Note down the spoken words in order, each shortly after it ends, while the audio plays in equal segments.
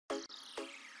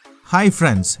Hi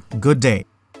friends, good day.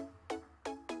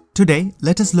 Today,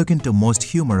 let us look into most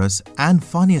humorous and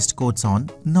funniest quotes on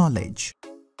knowledge.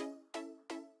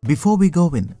 Before we go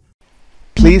in,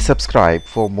 please subscribe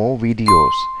for more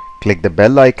videos. Click the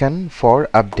bell icon for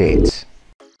updates.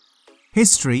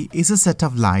 history is a set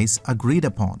of lies agreed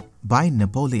upon by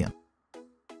Napoleon.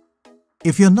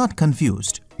 If you're not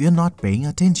confused, you're not paying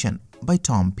attention by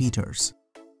Tom Peters.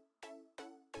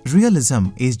 Realism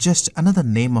is just another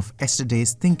name of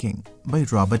yesterday's thinking by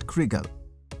Robert Kriegel.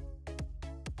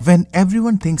 When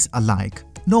everyone thinks alike,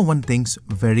 no one thinks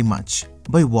very much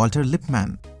by Walter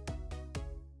Lippmann.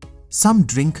 Some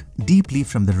drink deeply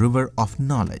from the river of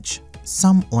knowledge,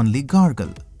 some only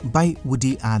gargle by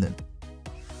Woody Allen.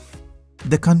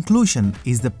 The conclusion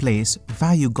is the place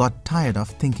where you got tired of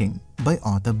thinking by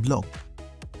author Bloc.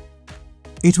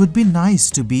 It would be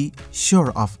nice to be sure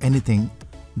of anything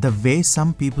the way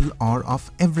some people are of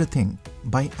everything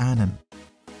by Anon.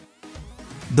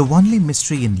 The only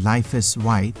mystery in life is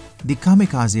why the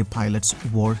kamikaze pilots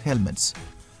wore helmets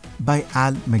by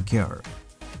McGuire.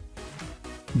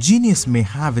 Genius may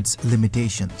have its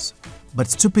limitations, but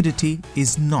stupidity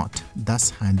is not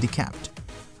thus handicapped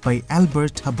by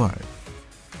Albert Hubbard.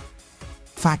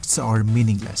 Facts are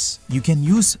meaningless. You can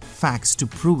use facts to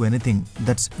prove anything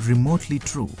that's remotely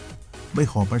true by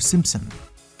Homer Simpson.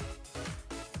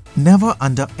 Never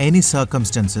under any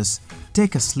circumstances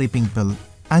take a sleeping pill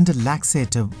and a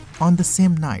laxative on the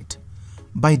same night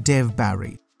by Dave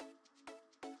Barry.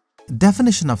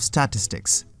 Definition of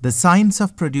statistics: the science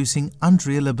of producing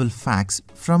unreliable facts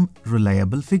from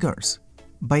reliable figures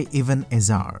by Ibn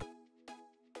Ezar.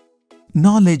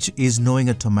 Knowledge is knowing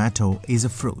a tomato is a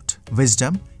fruit.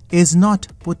 Wisdom is not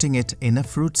putting it in a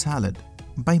fruit salad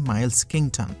by Miles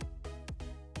Kington.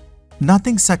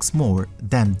 Nothing sucks more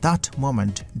than that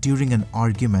moment during an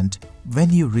argument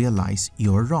when you realize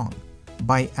you're wrong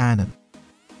by Anon.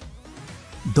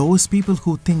 Those people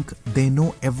who think they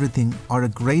know everything are a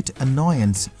great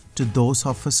annoyance to those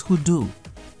of us who do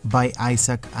by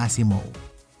Isaac Asimov.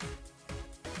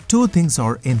 Two things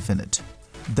are infinite: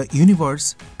 the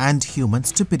universe and human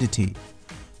stupidity,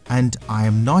 and I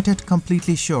am not yet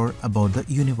completely sure about the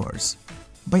universe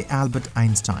by Albert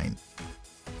Einstein.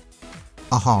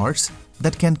 A horse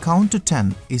that can count to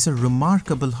 10 is a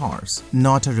remarkable horse,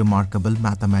 not a remarkable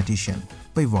mathematician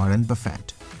by Warren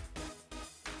Buffett.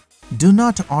 Do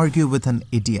not argue with an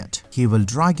idiot. He will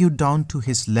drag you down to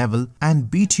his level and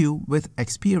beat you with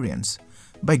experience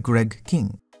by Greg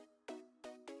King.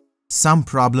 Some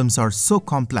problems are so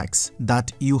complex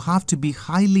that you have to be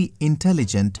highly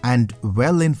intelligent and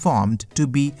well-informed to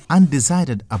be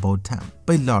undecided about them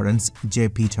by Lawrence J.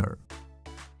 Peter.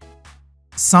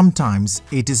 Sometimes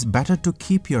it is better to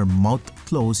keep your mouth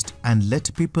closed and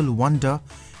let people wonder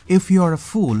if you are a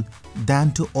fool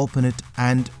than to open it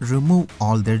and remove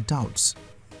all their doubts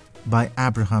by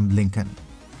Abraham Lincoln.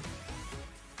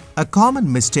 A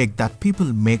common mistake that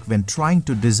people make when trying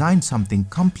to design something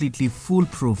completely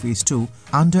foolproof is to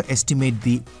underestimate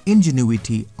the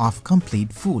ingenuity of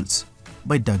complete fools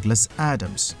by Douglas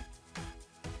Adams.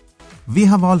 We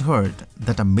have all heard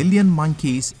that a million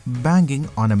monkeys banging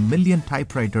on a million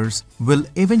typewriters will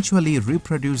eventually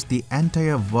reproduce the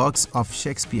entire works of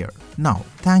Shakespeare. Now,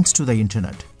 thanks to the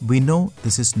internet, we know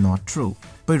this is not true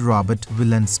by Robert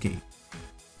Wilensky.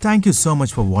 Thank you so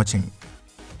much for watching.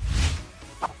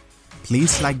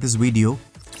 Please like this video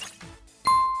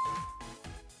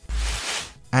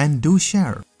and do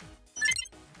share.